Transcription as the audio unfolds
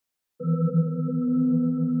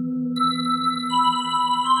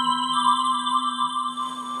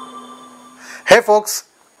Hey folks,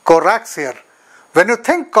 Korax here. When you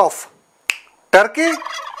think of turkey,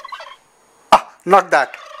 not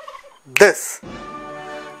that, this.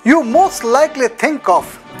 You most likely think of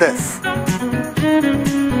this.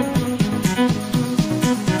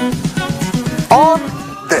 Or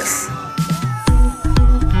this.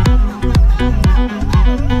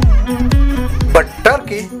 But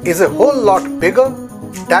turkey is a whole lot bigger,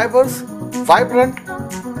 diverse, vibrant,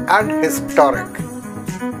 and historic.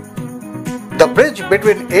 The bridge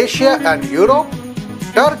between Asia and Europe,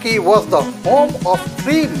 Turkey was the home of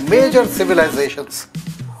three major civilizations: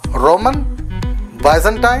 Roman,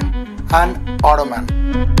 Byzantine, and Ottoman.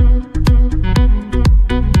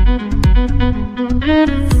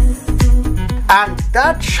 And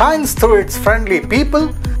that shines through its friendly people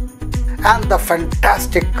and the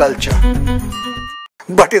fantastic culture.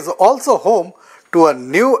 But is also home to a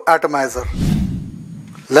new atomizer.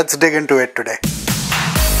 Let's dig into it today.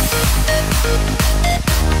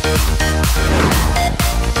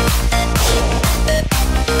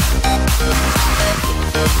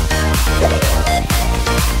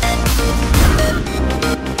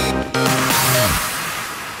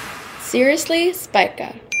 Seriously,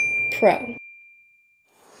 Spica PRO.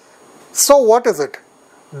 So what is it?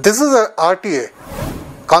 This is a RTA,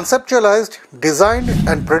 conceptualized, designed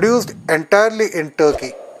and produced entirely in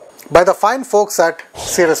Turkey by the fine folks at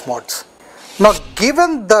Sirius Mods. Now,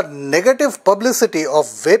 given the negative publicity of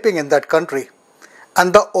vaping in that country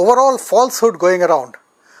and the overall falsehood going around,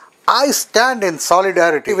 I stand in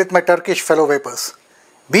solidarity with my Turkish fellow vapers.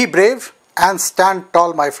 Be brave and stand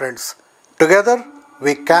tall, my friends. Together,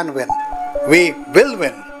 we can win. We will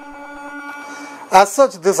win. As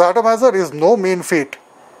such, this atomizer is no mean feat.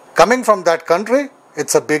 Coming from that country,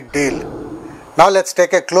 it's a big deal. Now let's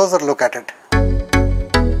take a closer look at it.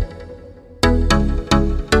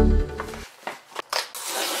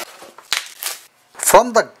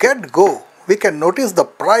 From the get-go, we can notice the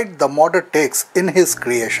pride the modder takes in his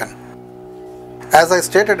creation. As I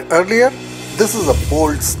stated earlier, this is a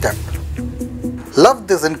bold step. Love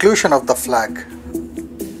this inclusion of the flag.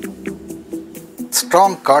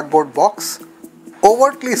 Strong cardboard box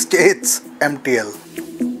overtly states MTL.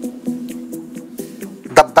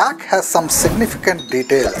 The back has some significant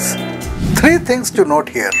details. Three things to note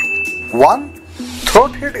here. 1.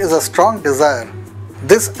 Throat hit is a strong desire.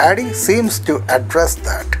 This Addy seems to address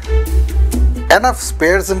that. Enough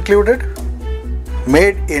spares included.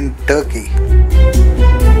 Made in Turkey.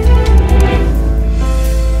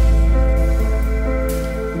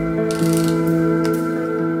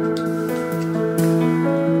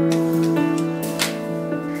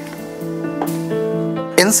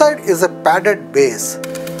 Inside is a padded base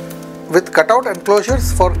with cutout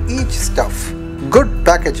enclosures for each stuff. Good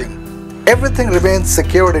packaging. Everything remains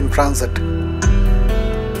secured in transit.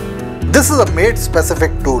 This is a made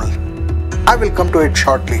specific tool. I will come to it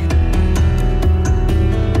shortly.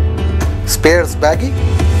 Spares baggie.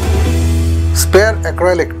 Spare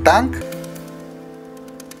acrylic tank.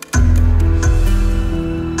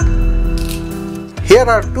 Here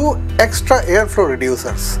are two extra airflow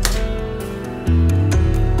reducers.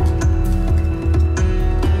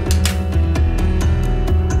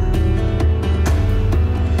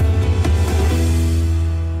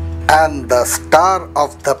 And the star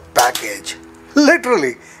of the package.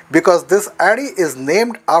 Literally, because this Addy is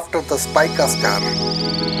named after the Spica star.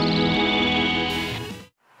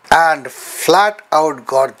 And flat out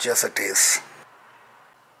gorgeous it is.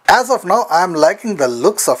 As of now, I am liking the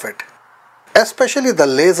looks of it. Especially the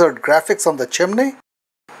lasered graphics on the chimney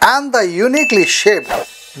and the uniquely shaped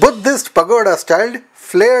Buddhist pagoda styled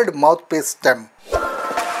flared mouthpiece stem.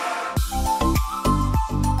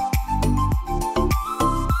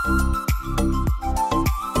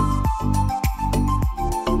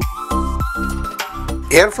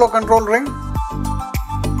 Airflow control ring.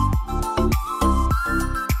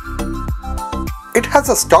 It has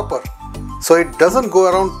a stopper, so it doesn't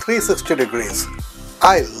go around 360 degrees.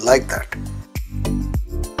 I like that.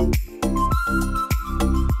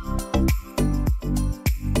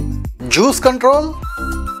 Juice control.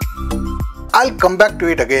 I'll come back to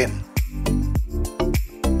it again.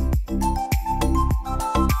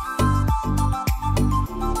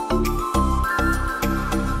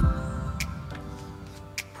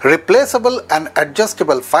 Replaceable and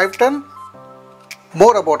adjustable 510.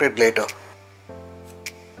 More about it later.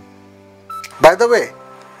 By the way,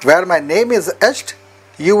 where my name is etched,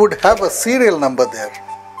 you would have a serial number there.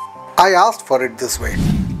 I asked for it this way.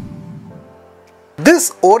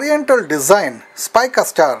 This oriental design Spica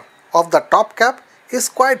star of the top cap is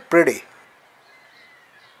quite pretty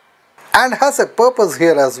and has a purpose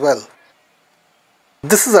here as well.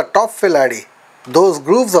 This is a top fill addy. Those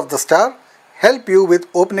grooves of the star help you with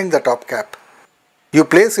opening the top cap. You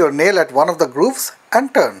place your nail at one of the grooves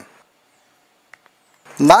and turn.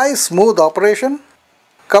 Nice smooth operation,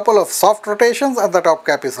 couple of soft rotations and the top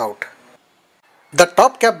cap is out. The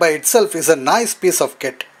top cap by itself is a nice piece of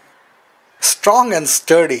kit. Strong and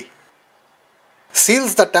sturdy.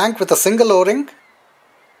 Seals the tank with a single O-ring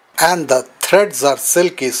and the threads are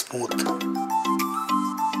silky smooth.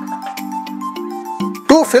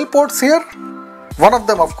 Two fill ports here. One of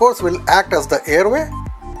them of course will act as the airway,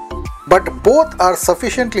 but both are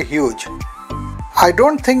sufficiently huge. I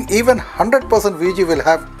don't think even 100% VG will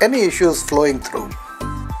have any issues flowing through.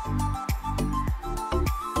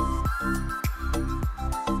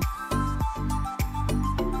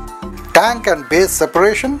 Tank and base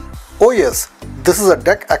separation. Oh yes, this is a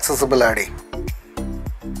deck accessible addy.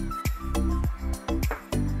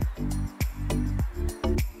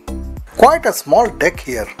 Quite a small deck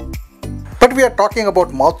here, but we are talking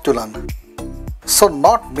about mouth to lung, so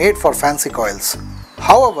not made for fancy coils.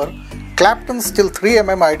 However, Clapton's still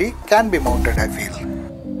 3mm ID can be mounted, I feel.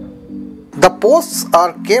 The posts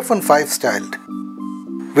are K-Fun 5 styled,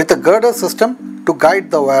 with a girder system to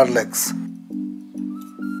guide the wire legs.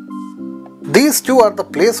 These two are the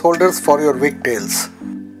placeholders for your wigtails.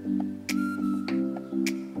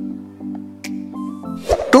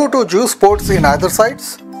 Two juice ports in either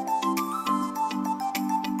sides,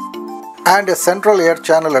 and a central air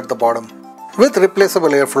channel at the bottom with replaceable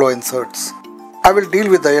airflow inserts. I will deal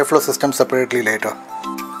with the airflow system separately later.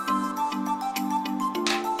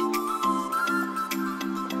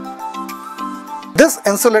 This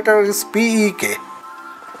insulator is PEK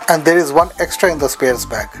and there is one extra in the spares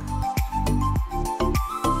bag.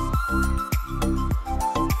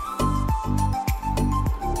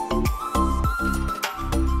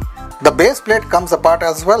 The base plate comes apart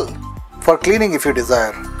as well for cleaning if you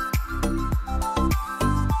desire.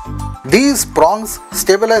 These prongs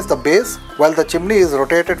stabilize the base while the chimney is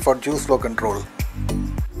rotated for juice flow control.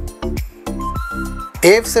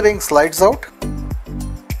 AFC ring slides out.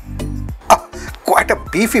 Quite a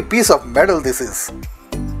beefy piece of metal this is.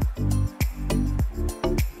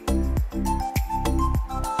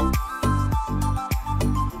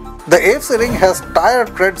 The AFC ring has tire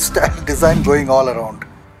tread style design going all around,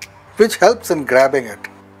 which helps in grabbing it.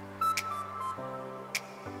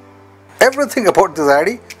 Everything about this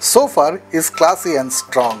addy so far is classy and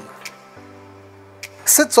strong.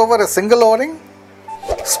 Sits over a single O-ring,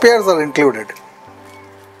 spares are included.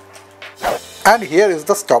 And here is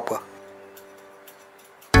the stopper.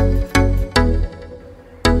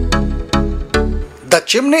 The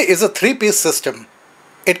chimney is a 3-piece system.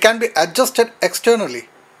 It can be adjusted externally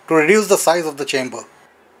to reduce the size of the chamber,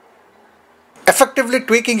 effectively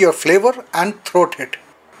tweaking your flavor and throat hit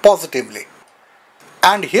positively.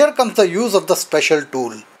 And here comes the use of the special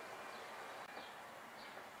tool.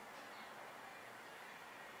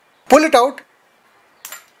 Pull it out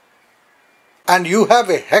and you have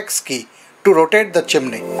a hex key to rotate the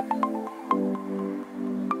chimney.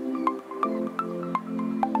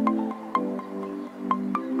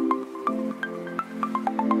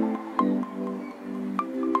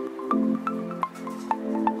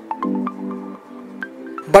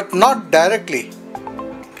 But not directly.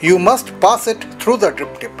 You must pass it through the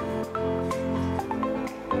drip tip.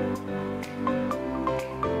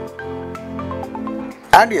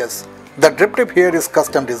 And yes, the drip tip here is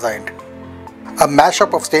custom designed. A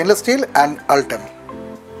mashup of stainless steel and Ultem.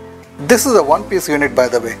 This is a one-piece unit by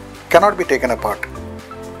the way, cannot be taken apart.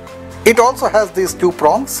 It also has these two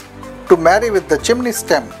prongs to marry with the chimney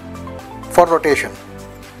stem for rotation.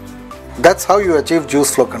 That's how you achieve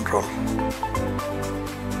juice flow control.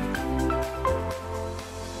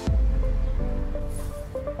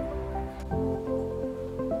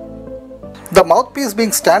 The mouthpiece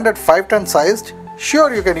being standard 5-ton sized,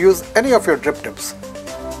 sure you can use any of your drip tips.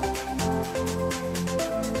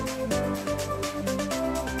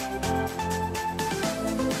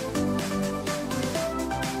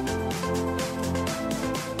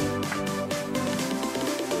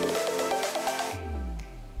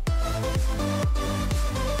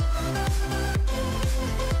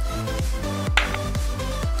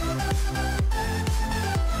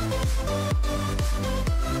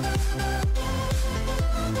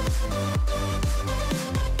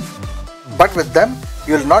 But with them,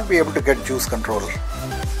 you will not be able to get juice control.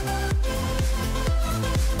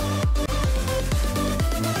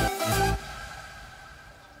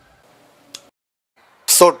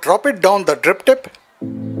 So drop it down the drip tip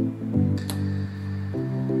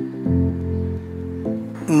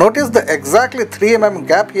Notice the exactly 3 mm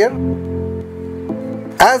gap here.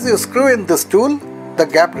 As you screw in this tool, the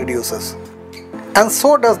gap reduces. And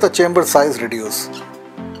so does the chamber size reduce.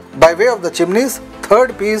 By way of the chimney's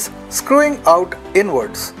third piece screwing out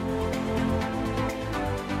inwards.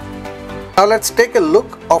 Now let's take a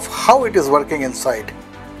look of how it is working inside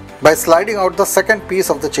by sliding out the second piece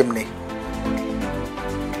of the chimney.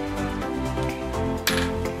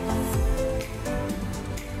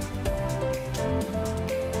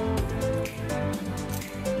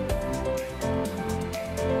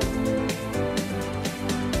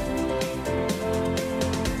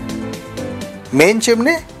 Main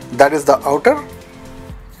chimney, that is the outer,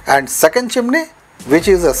 and second chimney, which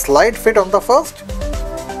is a slide fit on the first,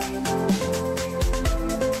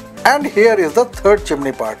 and here is the third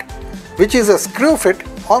chimney part, which is a screw fit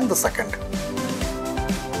on the second.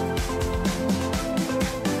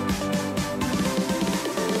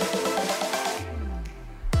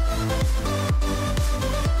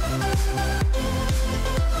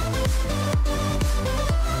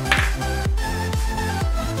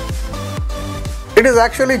 It is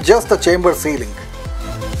actually just the chamber ceiling.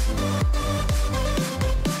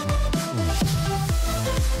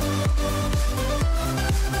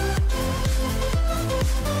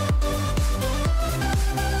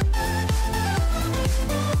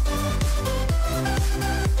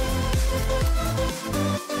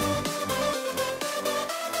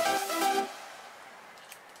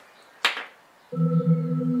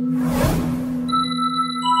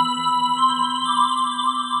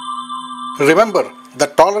 Remember, the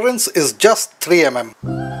tolerance is just 3 mm.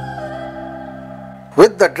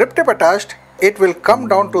 With the drip tip attached, it will come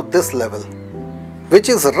down to this level, which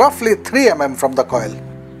is roughly 3 mm from the coil,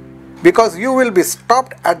 because you will be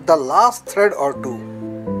stopped at the last thread or two.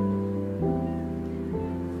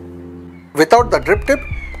 Without the drip tip,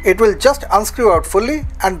 it will just unscrew out fully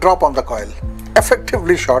and drop on the coil,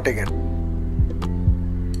 effectively shorting it.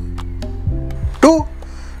 2.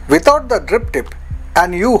 Without the drip tip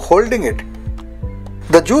and you holding it,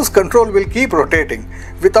 the juice control will keep rotating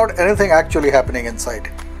without anything actually happening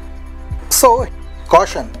inside. So,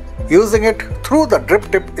 caution, using it through the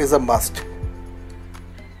drip tip is a must.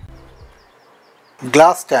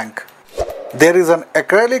 Glass tank. There is an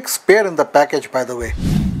acrylic spare in the package, by the way.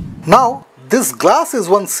 Now, this glass is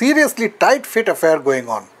one seriously tight fit affair going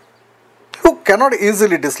on. You cannot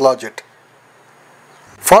easily dislodge it.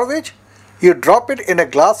 For which, you drop it in a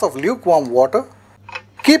glass of lukewarm water,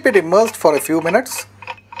 keep it immersed for a few minutes.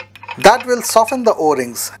 That will soften the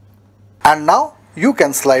O-rings, and now you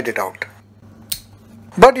can slide it out.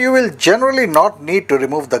 But you will generally not need to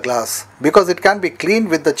remove the glass because it can be cleaned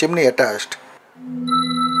with the chimney attached.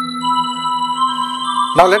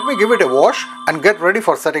 Now let me give it a wash and get ready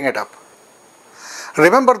for setting it up.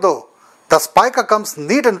 Remember though, the Spica comes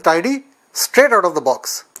neat and tidy straight out of the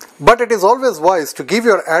box. But it is always wise to give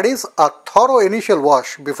your addies a thorough initial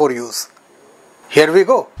wash before use. Here we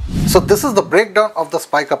go. So this is the breakdown of the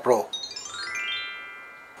Spica PRO.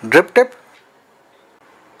 Drip tip,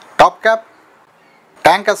 top cap,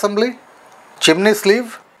 tank assembly, chimney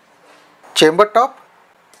sleeve, chamber top,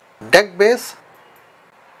 deck base,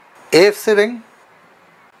 AFC ring,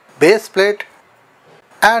 base plate,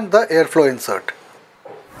 and the airflow insert.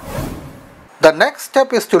 The next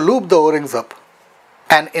step is to lube the O-rings up,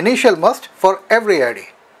 an initial must for every addy.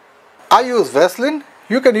 I use Vaseline,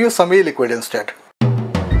 you can use some e-liquid instead.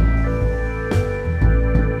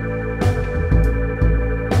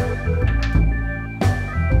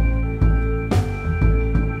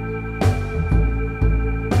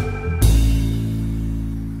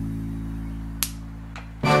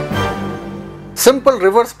 Simple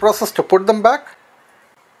reverse process to put them back.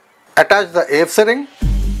 Attach the AFC ring.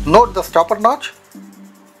 Note the stopper notch.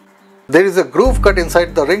 There is a groove cut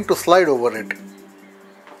inside the ring to slide over it.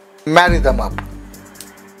 Marry them up.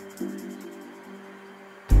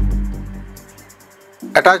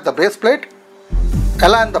 Attach the base plate.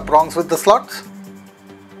 Align the prongs with the slots.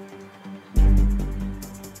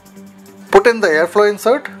 Put in the airflow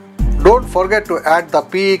insert. Don't forget to add the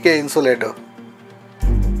PEK insulator.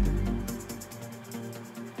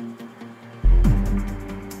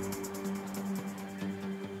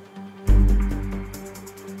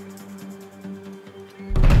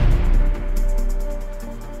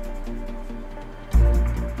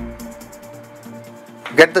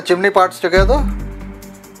 Get the chimney parts together.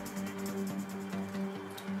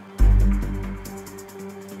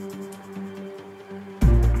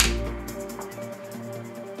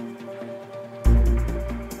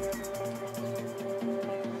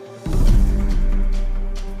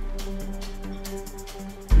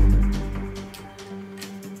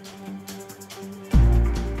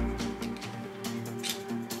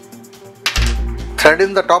 Thread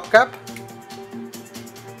in the top cap.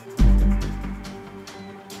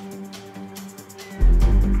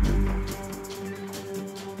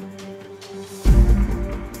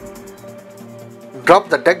 Drop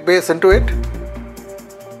the deck base into it.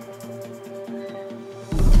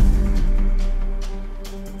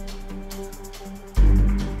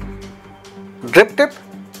 Drip tip.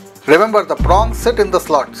 Remember, the prongs sit in the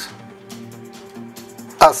slots.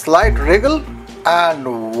 A slight wriggle and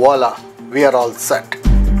voila, we are all set.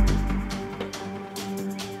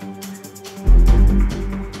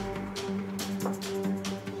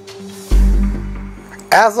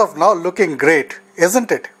 As of now, looking great,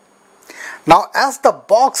 isn't it? Now, as the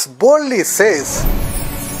box boldly says,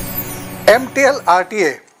 MTL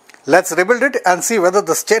RTA, let's rebuild it and see whether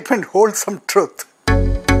the statement holds some truth.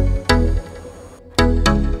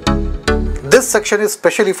 This section is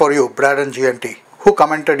specially for you, Brad and GNT, who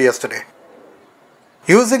commented yesterday.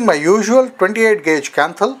 Using my usual 28 gauge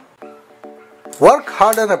canthal, work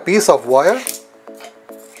harden a piece of wire,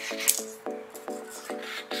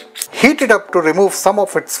 heat it up to remove some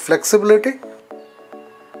of its flexibility.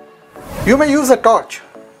 You may use a torch,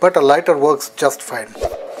 but a lighter works just fine.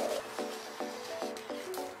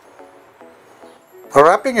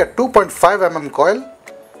 Wrapping a 2.5 mm coil,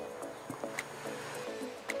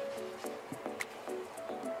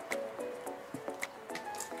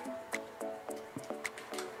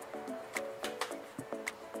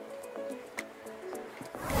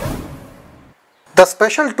 the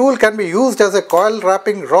special tool can be used as a coil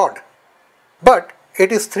wrapping rod, but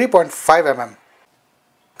it is 3.5 mm.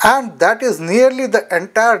 And that is nearly the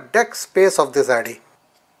entire deck space of this Addy.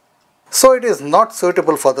 So it is not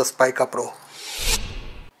suitable for the Spica PRO.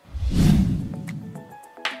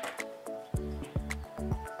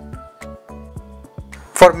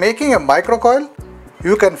 For making a microcoil,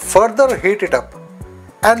 you can further heat it up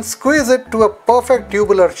and squeeze it to a perfect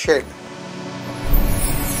tubular shape.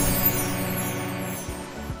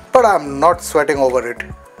 But I am not sweating over it.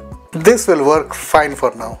 This will work fine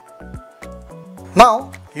for now.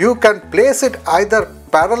 Now, you can place it either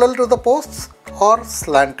parallel to the posts or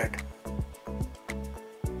slanted.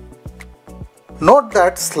 Note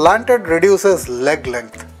that slanted reduces leg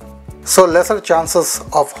length, so lesser chances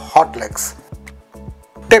of hot legs.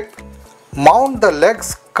 Tip: mount the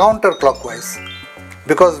legs counterclockwise,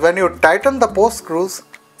 because when you tighten the post screws,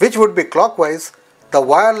 which would be clockwise, the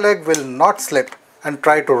wire leg will not slip and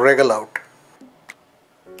try to wriggle out.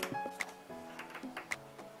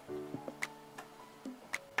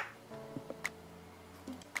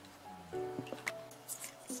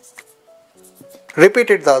 Repeat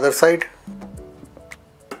it the other side.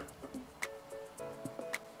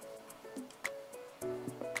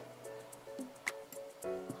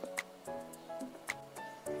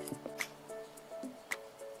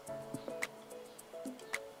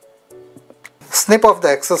 Snip off the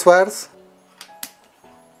excess wires.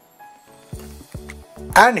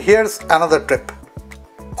 And here's another tip.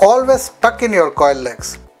 Always tuck in your coil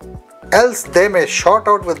legs, else they may short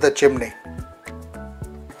out with the chimney.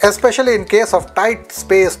 Especially in case of tight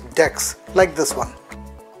spaced decks like this one.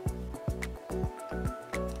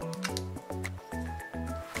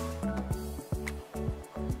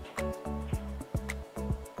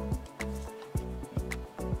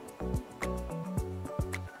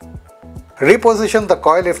 Reposition the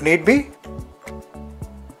coil if need be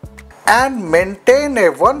and maintain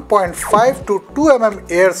a 1.5 to 2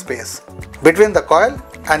 mm air space between the coil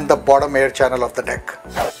and the bottom air channel of the deck.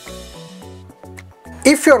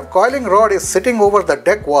 If your coiling rod is sitting over the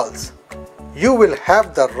deck walls, you will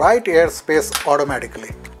have the right air space automatically.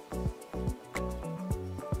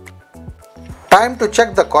 Time to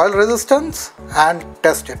check the coil resistance and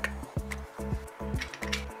test it.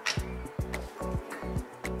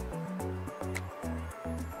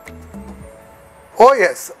 Oh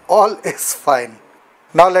yes, all is fine.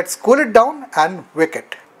 Now let's cool it down and wick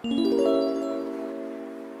it.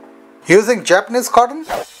 Using Japanese cotton,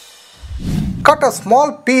 cut a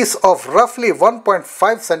small piece of roughly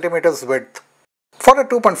 1.5 centimeters width for a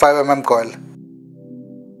 2.5 mm coil.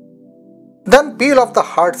 Then peel off the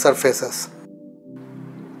hard surfaces.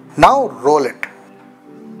 Now roll it.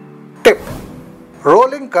 Tip: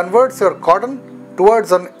 rolling converts your cotton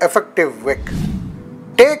towards an effective wick.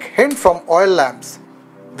 Take hint from oil lamps.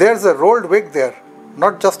 There's a rolled wick there,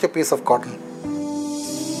 not just a piece of cotton.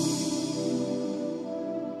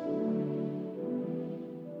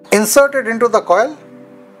 Insert it into the coil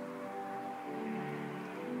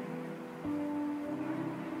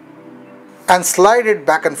and slide it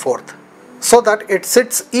back and forth so that it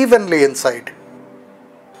sits evenly inside.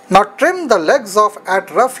 Now trim the legs off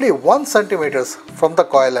at roughly 1 cm from the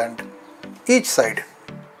coil end. each side.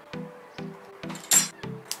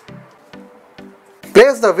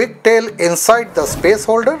 Place the wick tail inside the space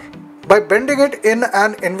holder by bending it in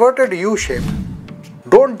an inverted U shape.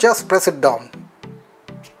 Don't just press it down.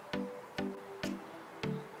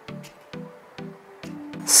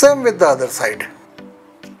 Same with the other side.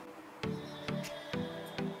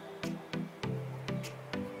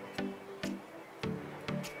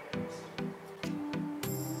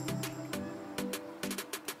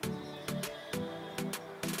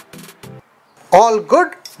 All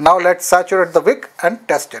good. Now let's saturate the wick and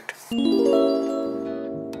test it.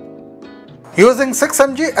 Using 6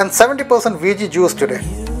 mg and 70% VG juice today.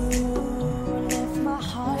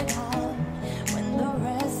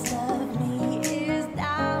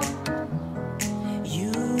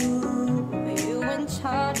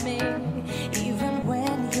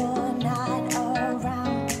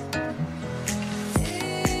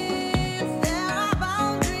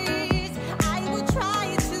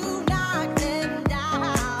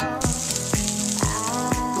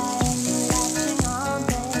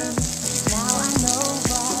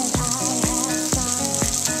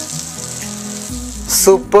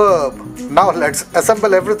 Superb! Now let's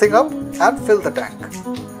assemble everything up and fill the tank.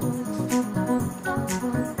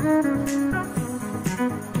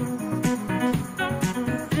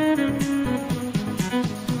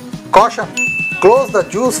 Caution! Close the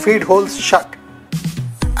juice feed holes shut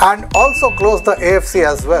and also close the AFC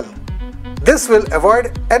as well. This will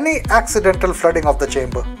avoid any accidental flooding of the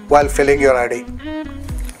chamber while filling your addy.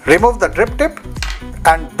 Remove the drip tip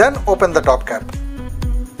and then open the top cap.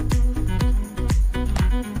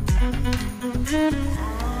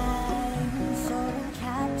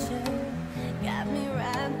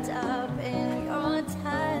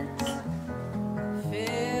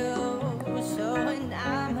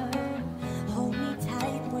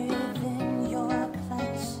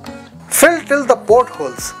 Fill till the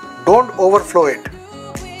portholes, don't overflow it.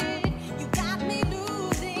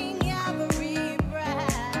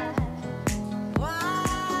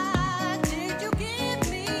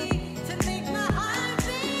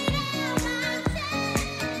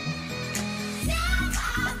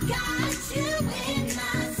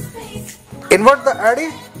 Invert the addy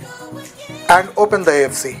and open the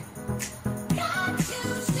AFC.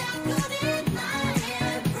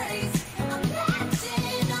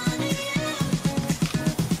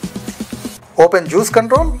 Open juice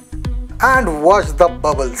control and watch the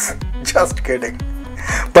bubbles. Just kidding.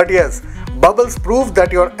 But yes, bubbles prove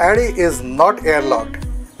that your addy is not airlocked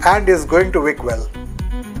and is going to wick well.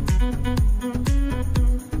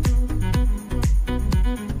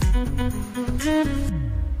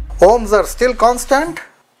 Ohms are still constant,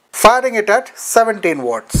 firing it at 17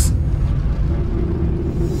 watts.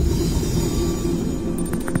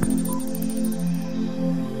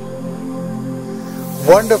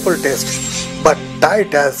 Wonderful taste, but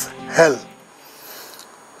tight as hell.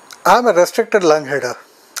 I'm a restricted lung header.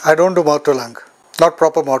 I don't do mouth to lung, not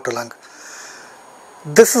proper mouth to lung.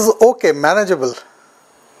 This is okay, manageable,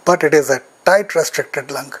 but it is a tight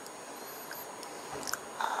restricted lung.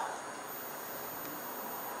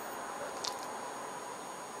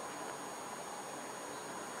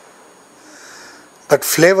 But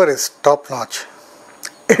flavor is top notch.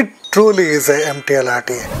 It truly is a MTL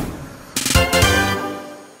RTA.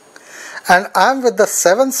 And I'm with the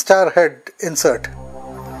 7-star head insert.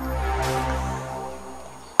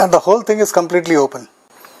 And the whole thing is completely open.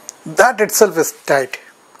 That itself is tight.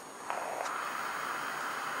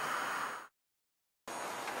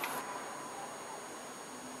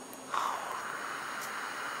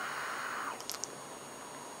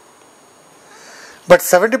 But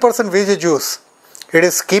 70% VG juice, it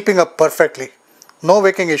is keeping up perfectly. No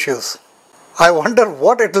wicking issues. I wonder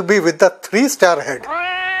what it will be with the 3-star head.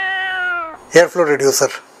 Airflow reducer.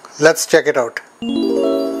 Let's check it out.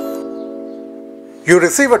 You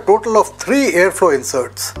receive a total of 3 airflow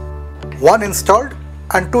inserts. 1 installed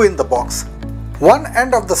and 2 in the box. One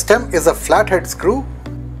end of the stem is a flathead screw,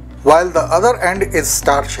 while the other end is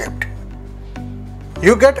star shaped.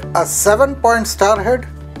 You get a 7-point star head,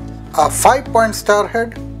 a 5-point star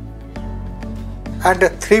head, and a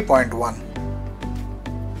 3-point one.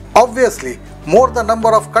 Obviously, more the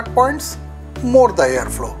number of cut points, more the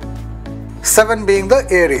airflow. 7 being the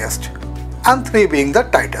airiest and 3 being the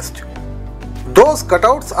tightest. Those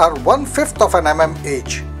cutouts are 1/5 of an mm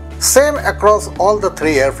each, same across all the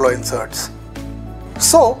 3 airflow inserts.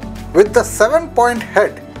 So, with the 7-point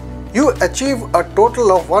head, you achieve a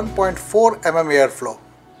total of 1.4 mm airflow.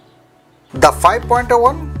 The 5-pointer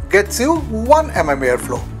one gets you 1 mm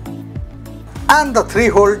airflow. And the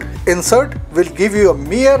 3-hole insert will give you a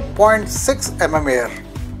mere 0.6 mm air.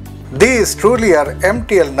 These truly are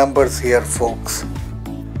MTL numbers here, folks.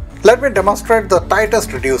 Let me demonstrate the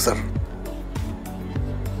tightest reducer.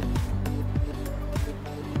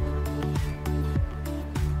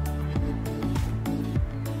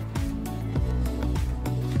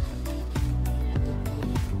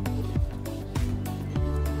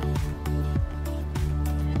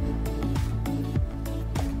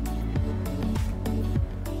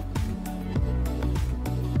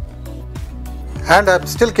 And I'm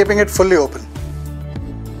still keeping it fully open.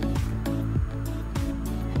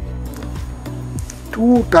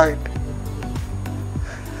 Too tight.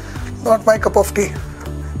 Not my cup of tea.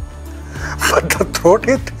 But the throat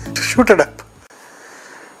hit, shoot it up.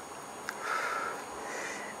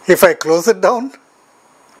 If I close it down,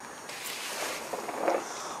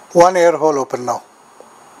 one air hole open now.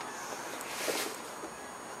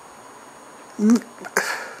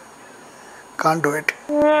 Can't do it.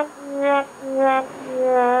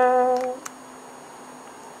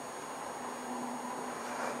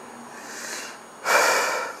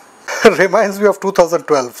 Reminds me of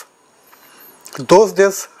 2012. Those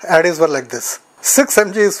days addies were like this. 6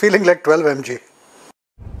 mg is feeling like 12 mg.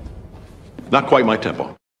 Not quite my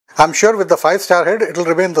tempo. I'm sure with the 5-star head it will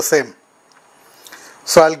remain the same.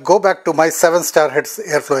 So I'll go back to my 7-star head's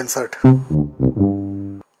airflow insert.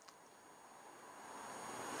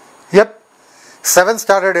 Yep,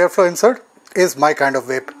 7-star head airflow insert is my kind of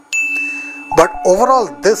vape. But overall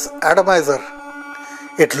this atomizer,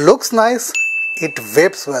 it looks nice, it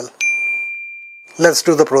vapes well. Let's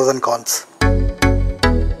do the pros and cons.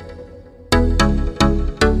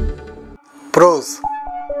 Pros.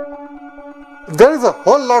 There is a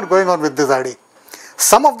whole lot going on with this addy.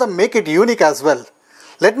 Some of them make it unique as well.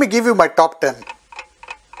 Let me give you my top 10.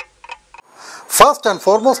 First and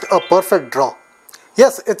foremost, a perfect draw.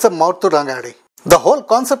 Yes, it's a mouth to lung addy. The whole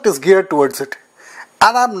concept is geared towards it.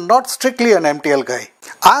 And I'm not strictly an MTL guy.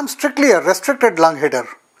 I am strictly a restricted lung hitter.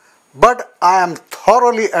 But I am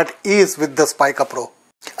thoroughly at ease with the Spica PRO.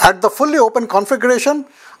 At the fully open configuration,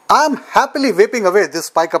 I am happily vaping away this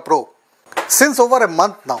Spica PRO since over a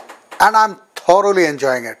month now, and I am thoroughly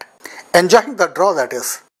enjoying it. Enjoying the draw, that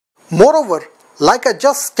is. Moreover, like I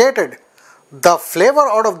just stated, the flavor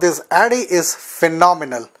out of this addy is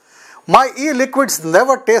phenomenal. My e-liquids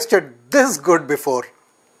never tasted this good before.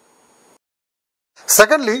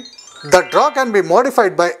 Secondly, the draw can be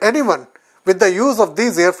modified by anyone with the use of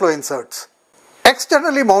these airflow inserts.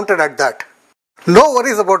 Externally mounted at that. No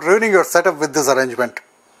worries about ruining your setup with this arrangement.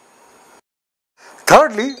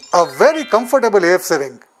 Thirdly, a very comfortable AFC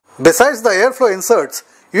ring. Besides the airflow inserts,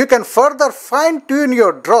 you can further fine-tune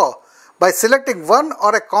your draw by selecting one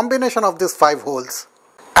or a combination of these 5 holes.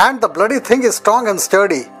 And the bloody thing is strong and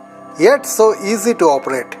sturdy, yet so easy to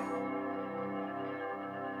operate.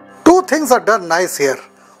 2 things are done nice here.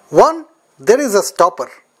 1, there is a stopper.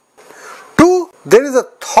 2, there is a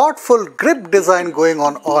thoughtful grip design going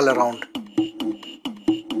on all around,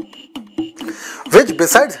 which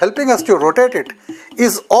besides helping us to rotate it,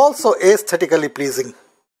 is also aesthetically pleasing.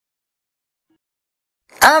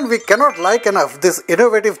 And we cannot like enough this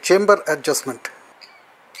innovative chamber adjustment.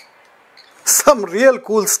 Some real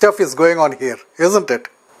cool stuff is going on here, isn't it?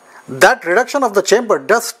 That reduction of the chamber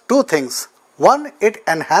does 2 things. 1, it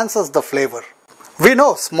enhances the flavor. We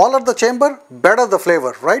know smaller the chamber, better the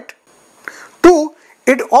flavor, right? 2,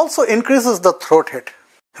 it also increases the throat hit.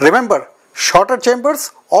 Remember, shorter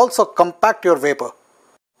chambers also compact your vapor.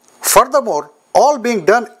 Furthermore, all being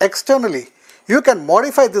done externally, you can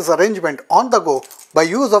modify this arrangement on the go by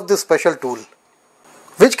use of this special tool,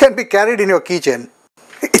 which can be carried in your keychain,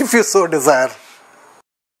 if you so desire.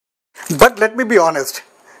 But let me be honest,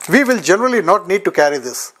 we will generally not need to carry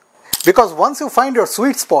this, because once you find your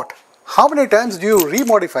sweet spot, how many times do you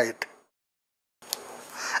remodify it?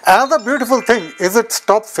 Another beautiful thing is its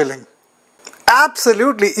top filling.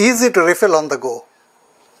 Absolutely easy to refill on the go.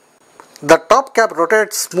 The top cap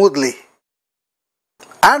rotates smoothly.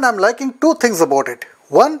 And I'm liking 2 things about it.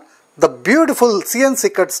 1, the beautiful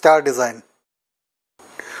CNC cut star design.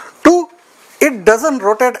 2, it doesn't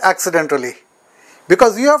rotate accidentally,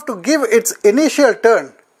 because you have to give its initial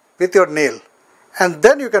turn with your nail and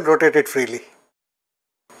then you can rotate it freely.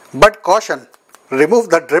 But caution, remove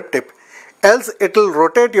the drip tip, else it will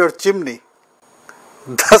rotate your chimney,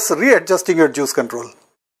 thus readjusting your juice control.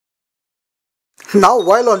 Now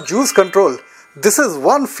while on juice control, this is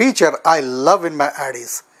one feature I love in my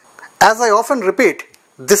addies. As I often repeat,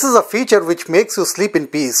 this is a feature which makes you sleep in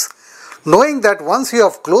peace, knowing that once you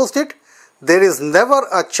have closed it, there is never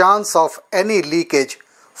a chance of any leakage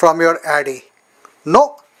from your addy.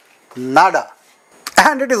 No, nada.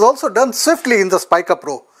 And it is also done swiftly in the Spica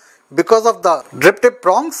PRO. Because of the drip tip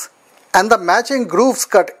prongs, and the matching grooves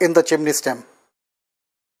cut in the chimney stem.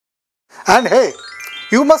 And hey,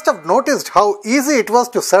 you must have noticed how easy it was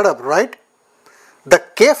to set up, right? The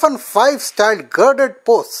Kevin 5 style girded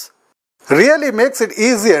posts really makes it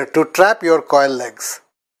easier to trap your coil legs.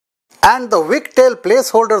 And the wick tail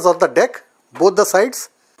placeholders on the deck, both the sides,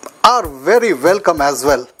 are very welcome as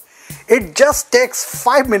well. It just takes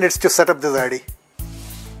 5 minutes to set up this addy.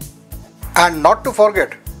 And not to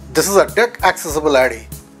forget, this is a deck accessible addy.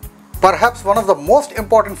 Perhaps one of the most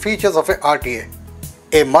important features of a RTA,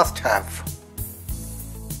 a must-have.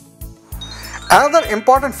 Another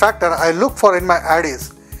important factor I look for in my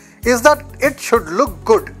addies is that it should look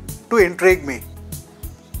good to intrigue me.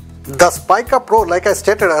 The Spica PRO, like I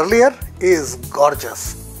stated earlier, is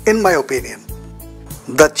gorgeous in my opinion.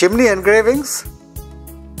 The chimney engravings,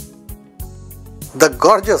 the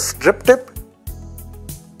gorgeous drip tip,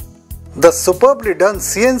 the superbly done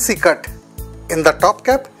CNC cut in the top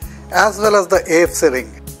cap as well as the AFC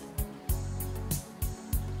ring.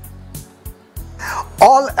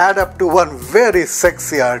 All add up to one very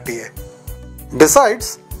sexy RTA.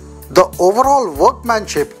 Besides, the overall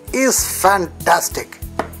workmanship is fantastic.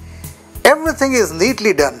 Everything is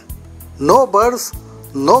neatly done. No burrs,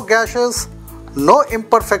 no gashes, no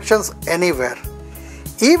imperfections anywhere.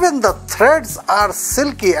 Even the threads are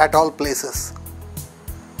silky at all places.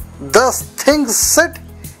 Thus things sit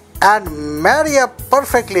and marry up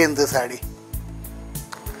perfectly in this addy.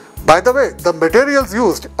 By the way, the materials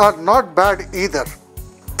used are not bad either.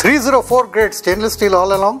 304 grade stainless steel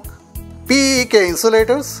all along, PEK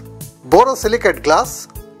insulators, borosilicate glass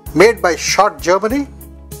made by Schott Germany,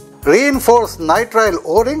 reinforced nitrile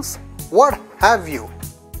O-rings, what have you.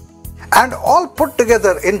 And all put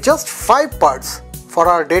together in just 5 parts for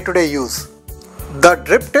our day-to-day use. The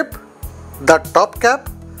drip tip, the top cap,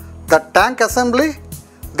 the tank assembly,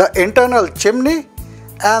 the internal chimney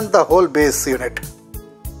and the whole base unit.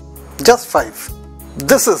 Just 5.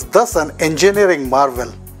 This is thus an engineering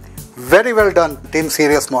marvel. Very well done, Team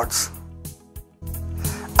Sirius Mods.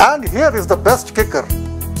 And here is the best kicker.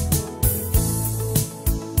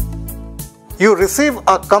 You receive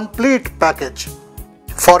a complete package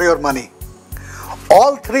for your money.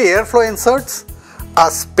 All 3 airflow inserts, a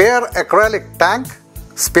spare acrylic tank,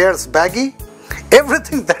 spares baggie,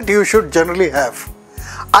 everything that you should generally have.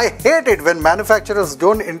 I hate it when manufacturers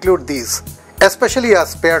don't include these, especially a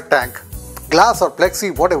spare tank, glass or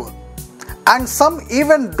plexi, whatever. And some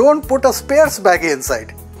even don't put a spares baggie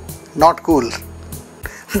inside. Not cool.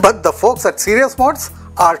 But the folks at Sirius Mods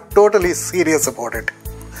are totally serious about it.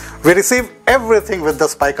 We receive everything with the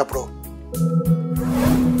Spica PRO.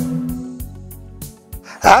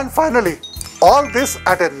 And finally, all this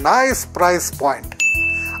at a nice price point.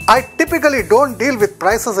 I typically don't deal with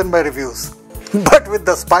prices in my reviews, but with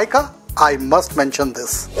the Spica, I must mention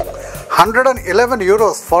this. 111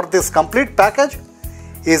 euros for this complete package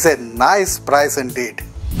is a nice price indeed.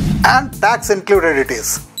 And tax included it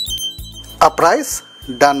is. A price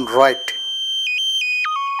done right.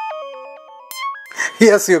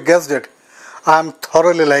 Yes, you guessed it. I am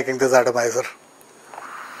thoroughly liking this atomizer.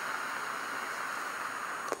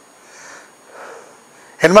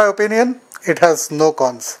 In my opinion, it has no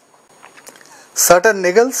cons. Certain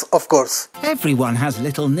niggles, of course. Everyone has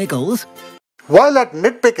little niggles. While at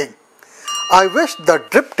nitpicking, I wish the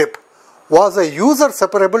drip tip was a user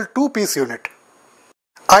separable 2-piece unit.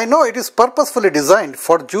 I know it is purposefully designed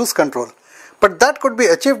for juice control, but that could be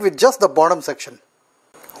achieved with just the bottom section.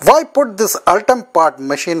 Why put this ultimate part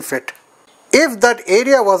machine fit? If that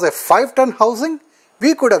area was a 5-ton housing,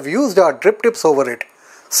 we could have used our drip tips over it,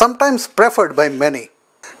 sometimes preferred by many.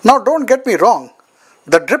 Now don't get me wrong,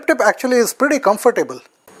 the drip tip actually is pretty comfortable.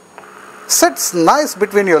 Sits nice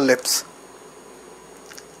between your lips.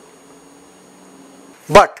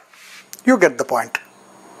 But you get the point.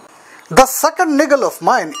 The second niggle of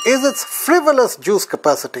mine is its frivolous juice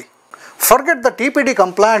capacity. Forget the TPD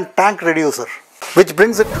compliant tank reducer, which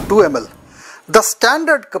brings it to 2 ml. The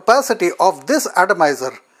standard capacity of this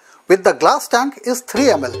atomizer with the glass tank is 3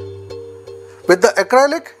 ml. With the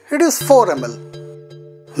acrylic, it is 4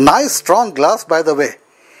 ml. Nice strong glass, by the way.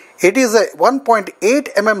 It is a 1.8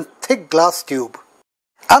 mm thick glass tube.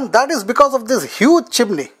 And that is because of this huge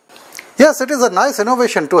chimney. Yes, it is a nice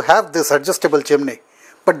innovation to have this adjustable chimney,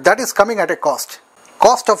 but that is coming at a cost.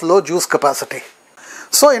 Cost of low juice capacity.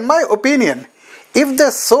 So in my opinion, if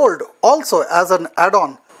they sold also as an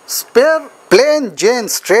add-on spare plain Jane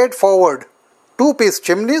straightforward 2-piece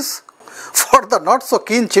chimneys for the not so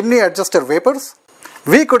keen chimney adjuster vapors,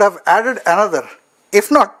 we could have added another,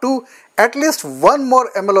 if not 2, at least 1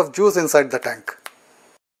 more ml of juice inside the tank.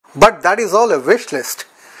 But that is all a wish list.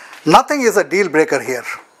 Nothing is a deal breaker here.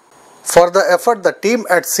 For the effort the team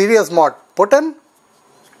at Sirius Mod put in,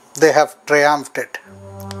 they have triumphed it.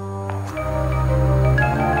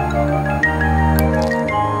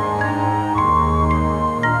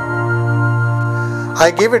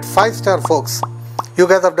 I give it 5-star, folks. You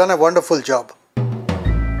guys have done a wonderful job.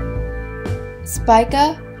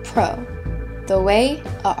 Spica PRO, the way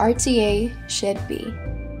a RTA should be.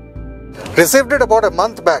 Received it about a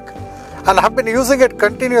month back and have been using it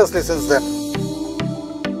continuously since then.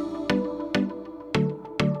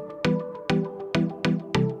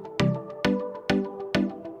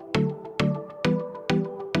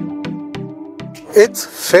 It's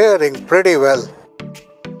faring pretty well.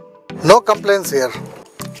 No complaints here.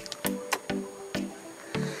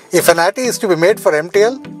 If an ATI is to be made for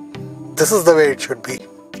MTL, this is the way it should be.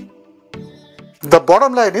 The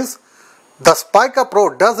bottom line is, the Spica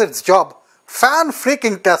PRO does its job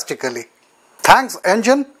fan-freaking-tastically. Thanks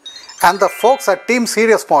Engine and the folks at Team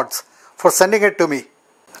Sirius Mods for sending it to me.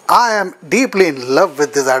 I am deeply in love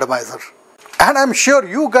with this atomizer. And I'm sure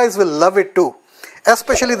you guys will love it too,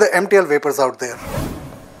 especially the MTL vapors out there.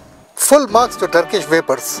 Full marks to Turkish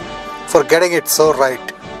vapors for getting it so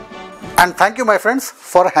right. And thank you my friends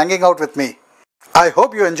for hanging out with me. I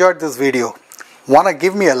hope you enjoyed this video. Wanna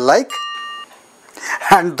give me a like?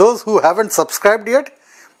 And those who haven't subscribed yet,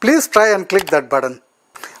 please try and click that button.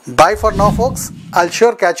 Bye for now folks, I'll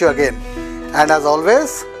sure catch you again. And as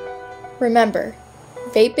always, Remember,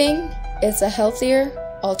 vaping is a healthier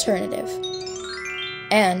alternative.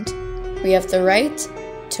 And we have the right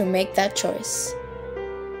to make that choice.